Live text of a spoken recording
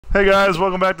Hey guys,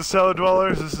 welcome back to Cellar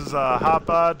Dwellers. This is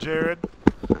Hoppa, Jared.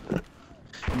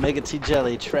 Mega T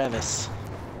Jelly, Travis.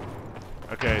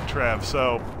 Okay, Trev.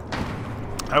 So,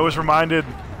 I was reminded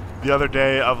the other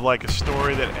day of like a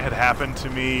story that had happened to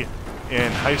me in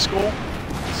high school.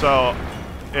 So,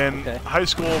 in high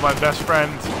school, my best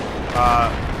friend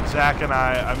Zach and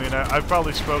I mean, I've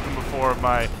probably spoken before of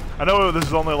my. I know this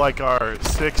is only like our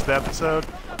 6th episode,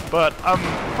 but I'm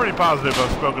pretty positive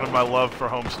I've spoken of my love for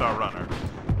Homestar Runner.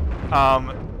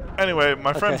 Anyway,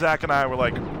 my friend Zach and I were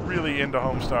like really into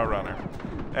Homestar Runner,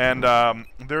 and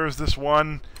there was this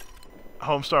one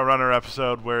Homestar Runner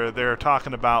episode where they're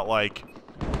talking about like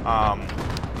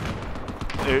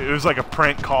it was like a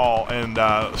prank call, and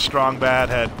Strong Bad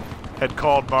had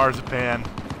called Marzipan,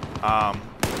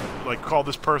 like called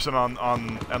this person on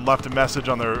and left a message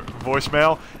on their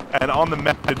voicemail, and on the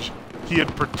message he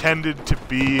had pretended to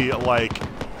be like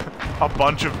a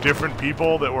bunch of different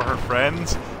people that were her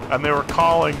friends, and they were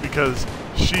calling because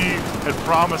she had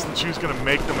promised that she was going to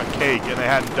make them a cake, and they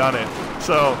hadn't done it.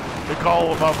 So they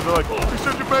call them up, and they're like, "You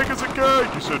said you'd make us a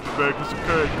cake! You said you'd make us a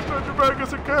cake! You said you'd make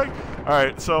us a cake!"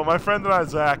 Alright, so my friend and I,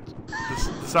 Zach,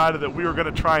 decided that we were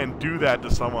going to try and do that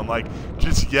to someone. Like,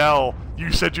 just yell,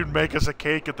 "You said you'd make us a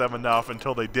cake" at them enough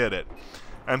until they did it.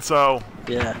 And so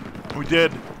we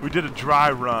did a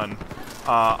dry run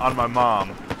on my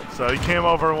mom. So he came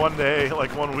over one day,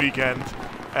 like one weekend,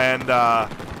 and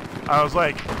I was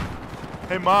like,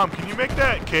 "Hey Mom, can you make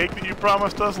that cake that you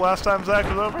promised us last time Zach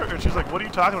was over?" And she's like, "What are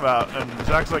you talking about?" And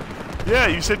Zach's like, "Yeah,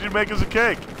 you said you'd make us a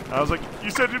cake." And I was like,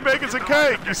 "You said you'd make us a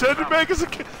cake. You said you'd make us a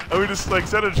cake." And we just like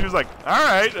said it, and she was like, "All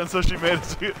right." And so she made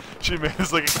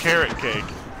us like a carrot cake.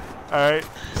 All right.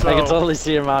 So, I can totally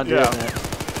see your mom doing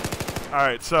that. All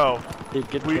right. So dude,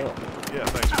 good kill. Yeah,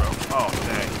 thanks, bro. Oh,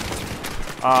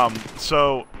 dang.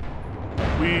 So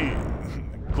we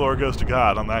glory goes to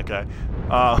God on that guy.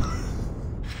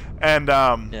 And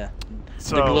yeah.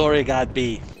 So the glory God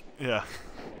be. Yeah.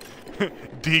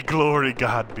 The glory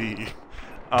God be.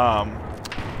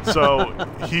 So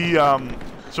he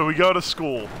so we go to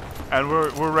school, and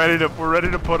we're ready to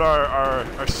put our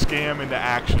scam into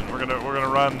action. We're gonna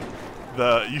run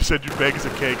the "you said you'd bake us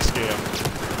a cake" scam.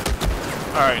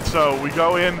 All right, so we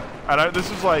go in, and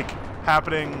this is like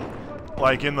happening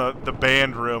like in the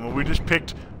band room, and we just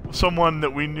picked someone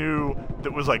that we knew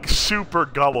that was like super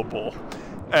gullible.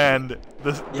 And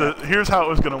here's how it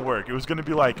was going to work. It was going to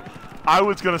be like, I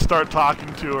was going to start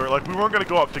talking to her. Like, we weren't going to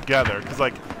go up together, because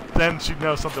like then she'd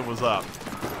know something was up.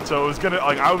 So it was going to,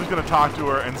 like, I was going to talk to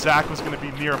her, and Zach was going to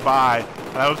be nearby,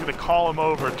 and I was going to call him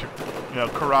over to, you know,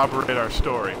 corroborate our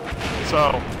story.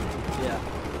 So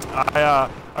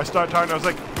I started talking to her. I was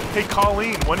like, "Hey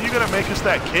Colleen, when are you going to make us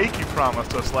that cake you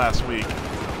promised us last week?"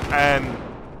 And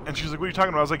she's like, "What are you talking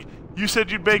about?" I was like, "You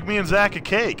said you'd bake me and Zach a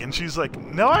cake." And she's like,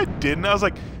 "No, I didn't." I was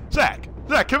like, Zach,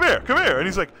 come here. And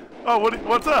he's like, "Oh,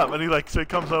 what's up?" And so he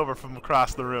comes over from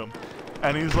across the room,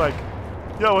 and he's like,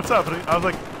 "Yo, what's up?" And I was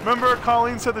like, "Remember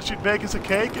Colleen said that she'd bake us a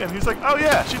cake?" And he's like, "Oh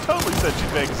yeah, she totally said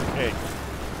she'd bake us a cake."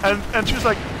 And she was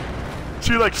like,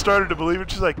 she like started to believe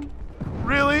it. She's like,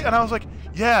 "Really?" And I was like,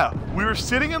 "Yeah, we were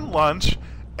sitting in lunch,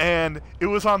 and it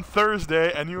was on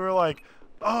Thursday, and you were like,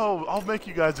 'Oh, I'll make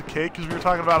you guys a cake,' because we were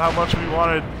talking about how much we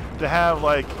wanted to have,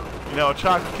 like, you know, a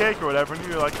chocolate cake or whatever, and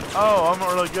you were like, 'Oh, I'm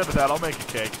not really good at that, I'll make a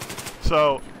cake.'"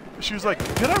 So she was like,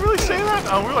 "Did I really say that?"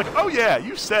 And we were like, "Oh yeah,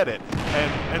 you said it."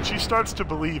 And she starts to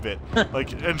believe it.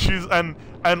 Like, and she's and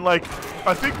like,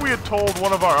 I think we had told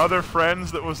one of our other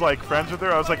friends that was like friends with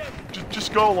her. I was like,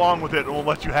 just go along with it, and we'll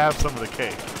let you have some of the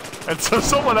cake. And so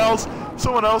someone else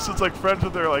that's like friends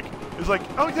with her, like, is like,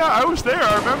 "Oh yeah, I was there,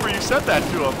 I remember you said that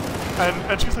to him."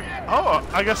 And she's like, "Oh,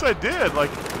 I guess I did.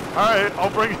 Like, all right, I'll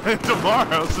bring it in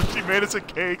tomorrow." So she made us a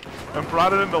cake and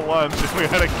brought it into lunch, and we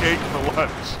had a cake for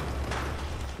lunch.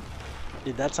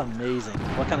 Dude, that's amazing.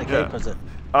 What kind of cake was it?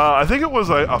 I think it was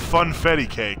a funfetti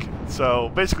cake.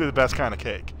 So basically the best kind of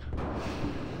cake.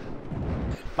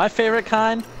 My favorite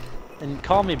kind, and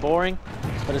call me boring,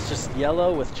 but it's just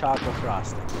yellow with chocolate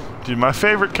frosting. Dude, my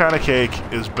favorite kind of cake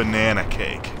is banana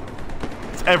cake.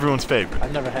 It's everyone's favorite.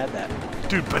 I've never had that.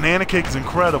 Dude, banana cake is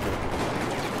incredible.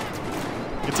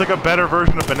 It's like a better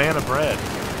version of banana bread.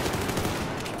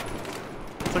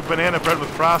 It's like banana bread with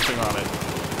frosting on it.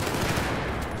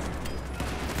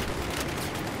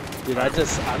 Dude, I'm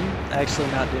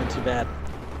actually not doing too bad.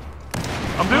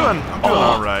 I'm doing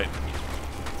all right.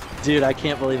 Dude, I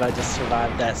can't believe I just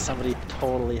survived that. Somebody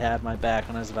totally had my back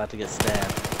when I was about to get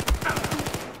stabbed.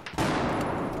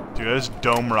 Dude, I just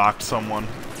dome rocked someone.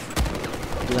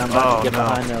 Dude, I'm about to get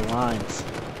behind their lines.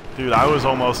 Dude, I was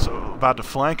almost about to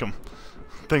flank him.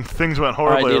 Things went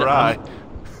horribly awry.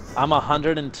 I'm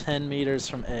 110 meters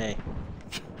from A.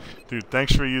 Dude,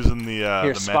 thanks for using the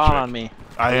Here, the spawn metric. on me.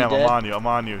 I am. dead? I'm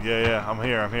on you. Yeah, yeah. I'm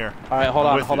here. I'm here. All right, hold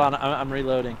I'm on, with hold you. on. I'm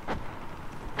reloading.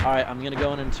 All right, I'm gonna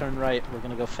go in and turn right. We're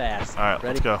gonna go fast. All right, ready?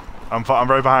 let's go. I'm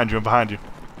right behind you. I'm behind you.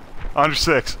 Under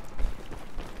 6.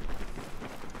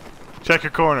 Check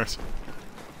your corners.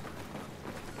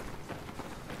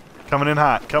 Coming in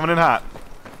hot. Coming in hot.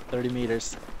 30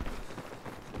 meters.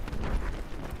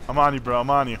 I'm on you, bro. I'm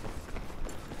on you.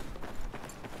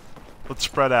 Let's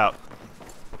spread out.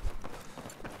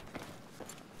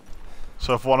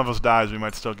 So if one of us dies, we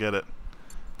might still get it.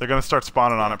 They're gonna start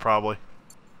spawning on it, probably.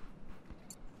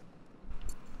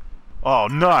 Oh,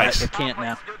 nice! Right, they can't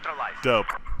now. Dope.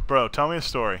 Bro, tell me a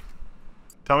story.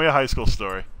 Tell me a high school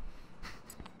story.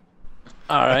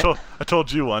 All right. I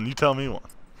told you one. You tell me one.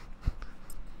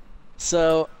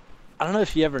 So, I don't know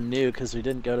if you ever knew, because we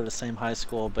didn't go to the same high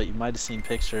school, but you might have seen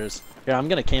pictures. Here, I'm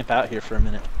gonna camp out here for a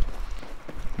minute.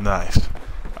 Nice.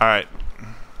 All right.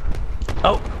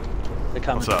 Oh, they're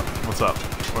coming. What's up? What's up?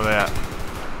 Where they at?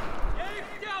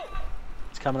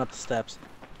 He's coming up the steps.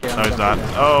 Here, No, he's not.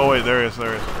 Oh, wait, there he is.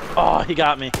 There he is. Oh, he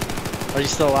got me. Are you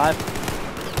still alive?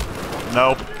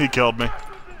 Nope, he killed me.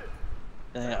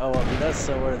 Dang, oh, well, dude, that's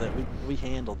so worth it. We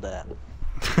handled that.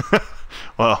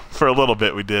 Well, for a little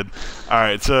bit we did. All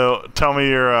right, so tell me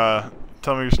your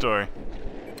story.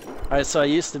 All right, so I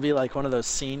used to be like one of those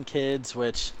scene kids,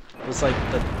 which was like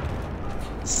the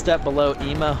step below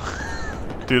emo.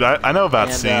 Dude, I know about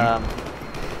and, scene.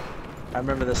 I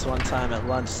remember this one time at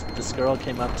lunch, this girl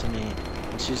came up to me,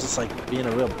 and she was just like being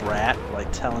a real brat,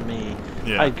 like telling me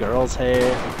I had girl's hair.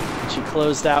 And she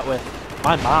closed out with,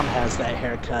 "My mom has that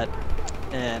haircut,"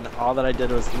 and all that I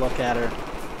did was look at her,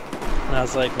 and I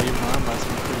was like, "Well, your mom must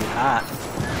be pretty hot."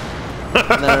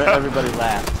 And then everybody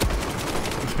laughed.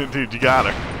 Dude, you got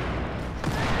her.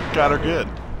 Got her good.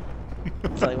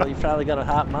 It's like, well, you probably got a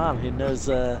hot mom who knows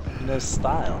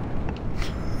style.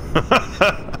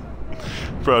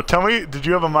 Bro, tell me, did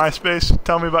you have a MySpace?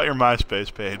 Tell me about your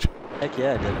MySpace page. Heck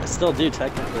yeah, I did. I still do,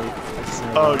 technically. I just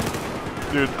never Oh,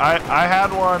 dude, I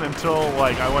had one until,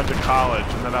 like, I went to college,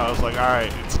 and then I was like,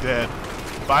 alright, it's dead.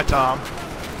 Bye, Tom.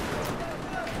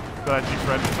 But I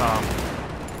defriended Tom.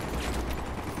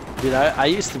 Dude, I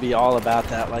used to be all about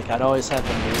that. Like, I'd always have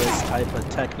the newest type of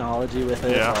technology with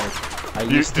it. Yeah. Like, I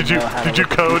used to know how to did you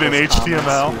look at code in people's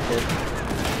HTML?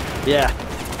 comments. Yeah.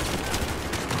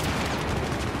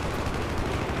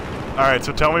 Alright,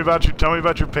 so tell me about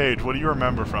your page. What do you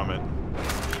remember from it?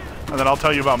 And then I'll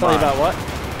tell you about mine. Tell you about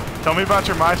what? Tell me about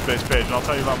your MySpace page, and I'll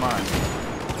tell you about mine.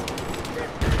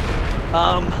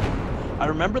 I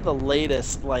remember the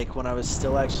latest, like, when I was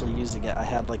still actually using it, I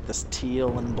had, like, this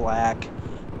teal and black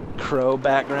crow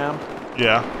background.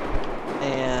 Yeah.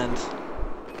 And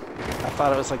I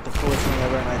thought it was, like, the coolest thing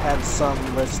ever, and I had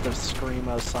some list of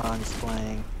Screamo songs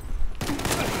playing.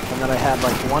 And then I had,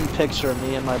 like, one picture of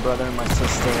me and my brother and my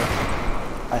sister.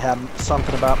 I had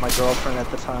something about my girlfriend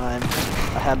at the time.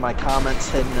 I had my comments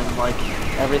hidden, and, like,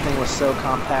 everything was so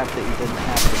compact that you didn't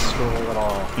have to scroll at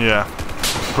all. Yeah.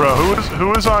 Bro, who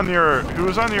was on your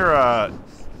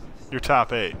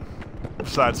top 8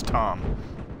 besides Tom?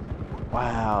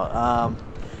 Wow.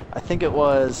 I think it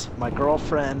was my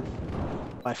girlfriend,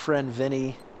 my friend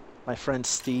Vinny, my friend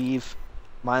Steve,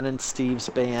 mine and Steve's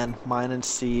band, mine and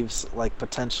Steve's like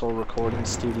potential recording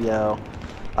studio,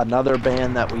 another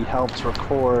band that we helped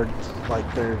record, like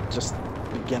they're just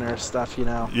beginner stuff, you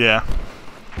know. Yeah.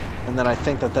 And then I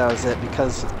think that was it,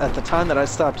 because at the time that I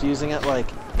stopped using it, like.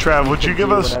 Trav, would you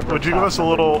give us a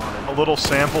little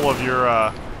sample of your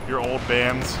old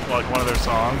bands, like one of their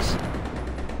songs?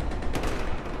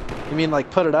 You mean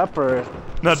like put it up, or?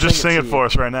 No, just sing it for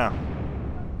us right now.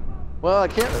 Well, I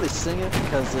can't really sing it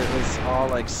because it was all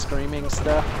like screaming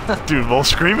stuff. Dude, well,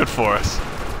 scream it for us.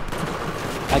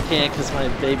 I can't because my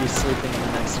baby's sleeping in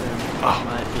the next room with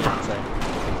my fiance.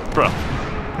 Bro,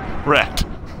 wrecked.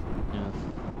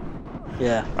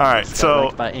 Yeah. All right, so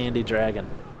wrecked by Andy Dragon.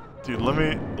 Dude, let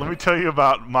me tell you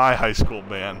about my high school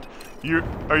band.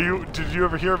 Did you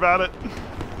ever hear about it?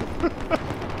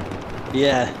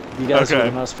 Yeah, you guys were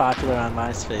the most popular on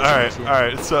MySpace. All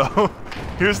right. So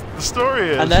here's the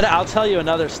story. And then I'll tell you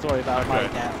another story about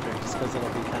Mike after, just because it'll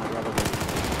be kind of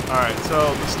relevant. All right.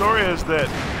 So the story is that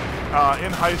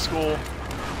in high school,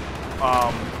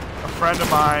 a friend of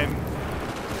mine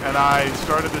and I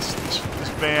started this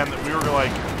band that we were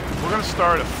like, we're gonna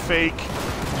start a fake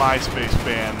MySpace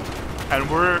band,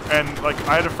 and like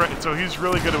I had a friend, so he's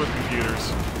really good with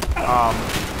computers,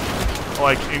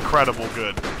 like incredible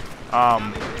good.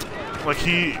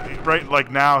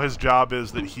 Like now his job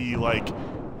is that he like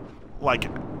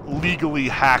legally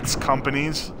hacks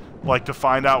companies like to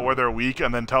find out where they're weak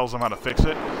and then tells them how to fix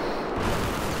it.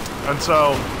 And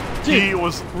so Dude, he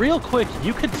was real quick.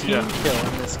 You could team kill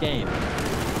in this game.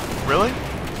 Really?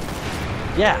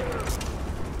 Yeah.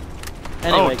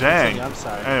 Anyway, oh dang! continue. I'm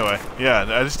sorry. Anyway, yeah,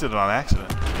 I just did it on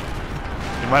accident.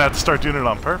 You might have to start doing it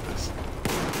on purpose.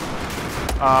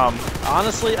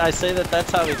 Honestly, I say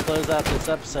that's how we close out this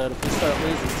episode if we start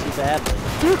losing too badly.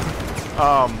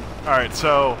 Alright,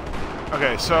 so...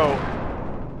 Okay, so...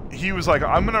 He was like,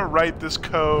 I'm gonna write this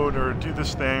code or do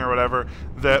this thing or whatever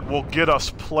that will get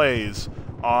us plays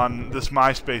on this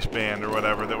Myspace band or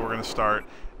whatever that we're gonna start.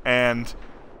 And...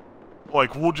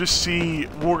 like, we'll just see...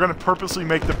 We're gonna purposely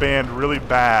make the band really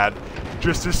bad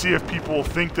just to see if people will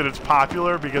think that it's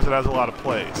popular because it has a lot of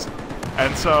plays.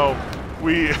 And so...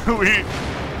 We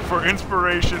for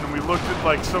inspiration, we looked at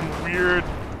like some weird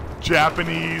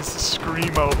Japanese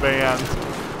screamo band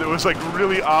that was like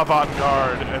really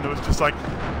avant-garde, and it was just like,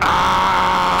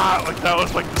 ah, like that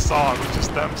was like the song, it was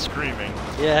just them screaming.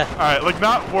 Yeah. All right, like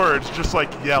not words, just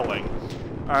like yelling.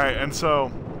 All right, and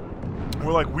so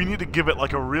we're like, we need to give it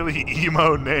like a really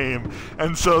emo name,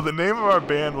 and so the name of our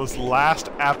band was Last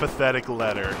Apathetic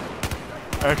Letter.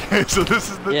 Okay, so this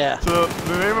is the so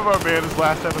the name of our band is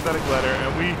Last Apathetic Letter,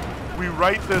 and we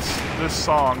write this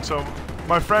song. So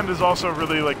my friend is also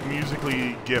really like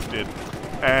musically gifted,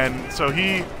 and so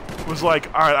he was like,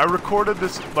 all right, I recorded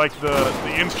this like the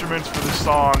instruments for this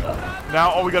song.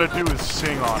 Now all we gotta do is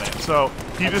sing on it. So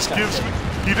he just gives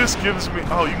me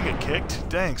oh, you can get kicked?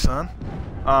 Dang, son.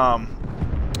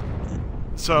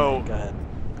 So go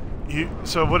ahead.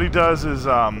 So what he does is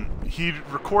he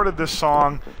recorded this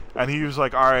song. And he was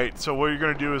like, alright, so what you're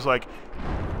going to do is, like,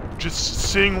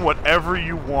 just sing whatever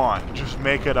you want. Just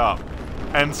make it up.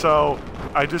 And so,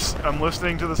 I'm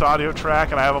listening to this audio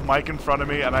track, and I have a mic in front of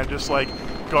me, and I'm just, like,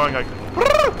 going, like,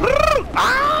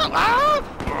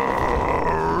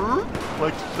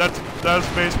 like, that's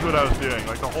basically what I was doing.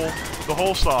 Like, the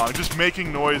whole song. Just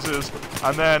making noises.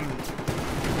 And then,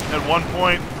 at one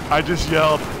point, I just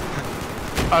yelled...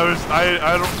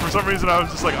 I don't, for some reason I was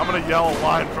just like, I'm gonna yell a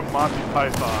line from Monty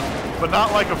Python, but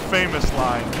not like a famous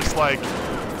line, just like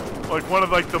one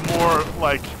of like the more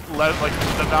like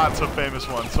the not so famous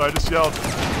ones. So I just yelled,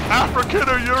 African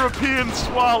or European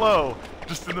swallow,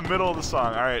 just in the middle of the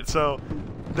song. All right, so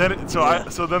then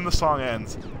then the song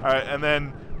ends. All right, and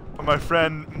then my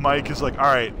friend Mike is like, all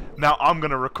right, now I'm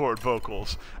gonna record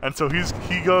vocals, and so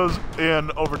he goes in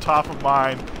over top of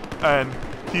mine, and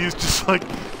he's just like.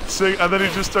 Sing, and then he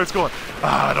just starts going,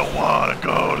 I don't want to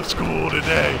go to school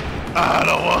today. I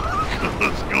don't want to go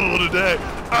to school today.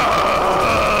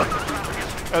 Ah!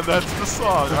 And that's the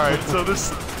song. All right, so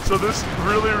this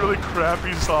really, really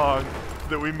crappy song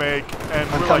that we make, and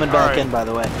I'm we're coming like, back right. in, by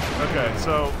the way. Okay,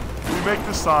 so we make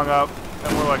this song up,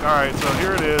 and we're like, all right, so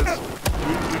here it is.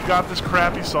 We've got this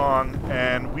crappy song,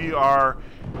 and we are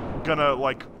gonna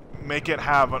like make it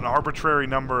have an arbitrary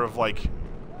number of like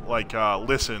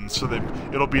listens so that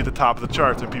it'll be at the top of the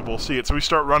charts and people will see it. So we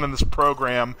start running this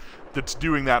program that's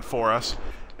doing that for us,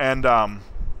 and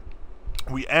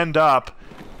we end up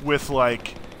with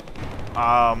like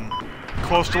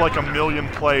close to like 1 million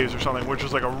plays or something, which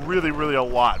is like a really a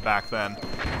lot back then.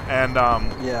 And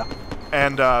yeah.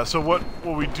 And so what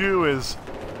we do is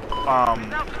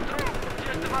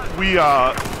we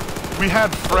had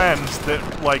friends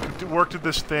that like worked at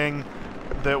this thing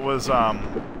that was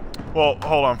well,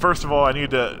 hold on. First of all, I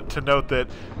need to note that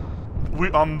we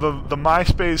on the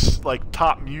MySpace like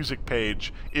top music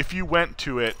page, if you went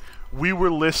to it, we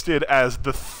were listed as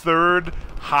the 3rd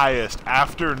highest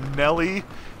after Nelly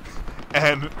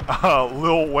and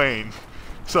Lil Wayne.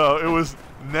 So it was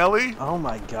Nelly, oh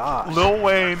my gosh, Lil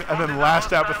Wayne, and then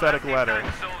Last Apathetic Letter,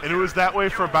 and it was that way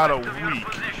for about a week.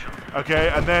 Okay,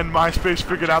 and then MySpace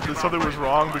figured out that something was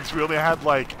wrong because we only had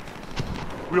like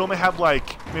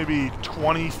maybe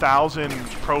 20,000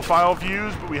 profile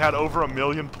views, but we had over 1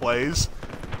 million plays,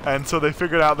 and so they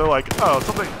figured out, they're like, oh,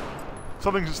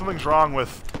 something's wrong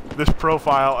with this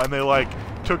profile, and they like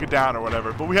took it down or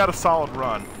whatever. But we had a solid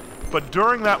run. But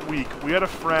during that week, we had a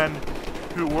friend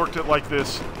who worked at like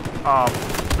this.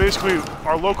 Basically,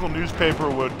 our local newspaper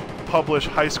would publish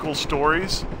high school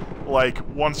stories like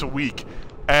once a week,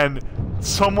 and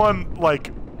someone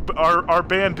like. Our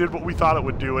band did what we thought it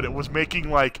would do, and it was making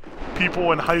like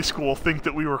people in high school think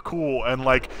that we were cool, and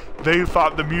like they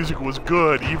thought the music was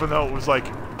good even though it was like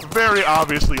very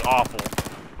obviously awful.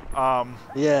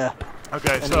 Yeah.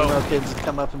 Okay, and so emo kids would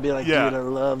come up and be like, yeah. dude, I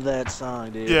love that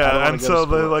song, dude. Yeah, and so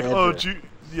they're like, oh, did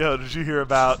you hear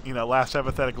about, Last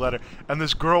Apathetic Letter? And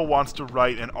this girl wants to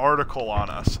write an article on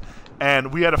us.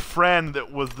 And we had a friend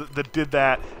that did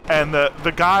that, and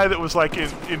the guy that was like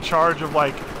in charge of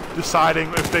like deciding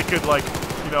if they could, like,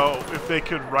 you know, if they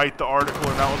could write the article,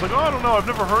 and I was like, oh, I don't know, I've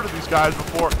never heard of these guys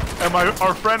before. And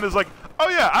our friend is like, oh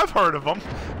yeah, I've heard of them.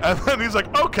 And then he's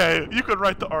like, okay, you can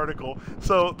write the article.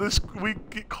 So we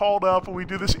get called up and we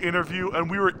do this interview, and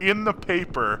we were in the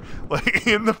paper, like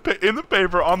in the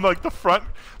paper on like the front.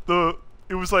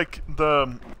 It was like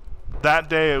that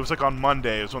day, it was like on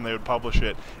Monday is when they would publish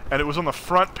it, and it was on the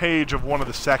front page of one of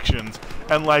the sections,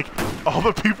 and like all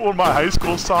the people in my high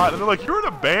school saw it, and they're like, you're in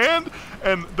a band?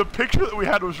 And the picture that we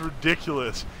had was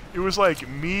ridiculous. It was like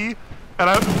me, and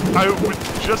I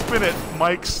had just been at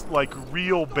Mike's like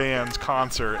real band's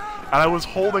concert, and I was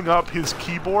holding up his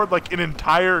keyboard, like an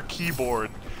entire keyboard,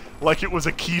 like it was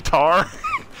a keytar,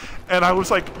 and I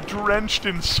was like drenched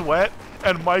in sweat,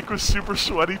 and Mike was super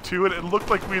sweaty too, and it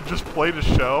looked like we had just played a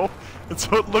show, and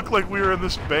so it looked like we were in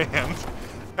this band.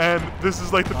 And this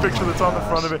is like the picture that's on the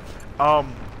front of it.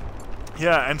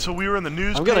 Yeah, and so we were in the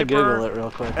newspaper. I'm gonna Google it real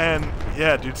quick. And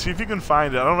yeah, dude, see if you can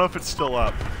find it. I don't know if it's still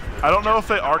up. I don't know if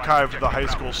they archived the high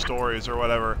school stories or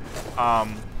whatever.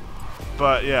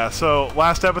 But yeah, so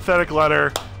last empathetic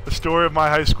letter, the story of my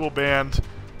high school band,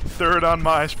 third on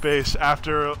MySpace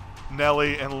after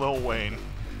Nelly and Lil Wayne.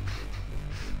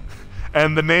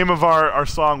 And the name of our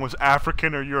song was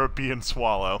African or European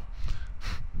Swallow.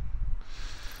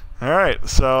 Alright,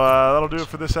 so that'll do it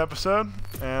for this episode,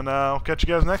 and I'll catch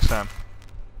you guys next time.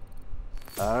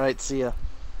 Alright, see ya.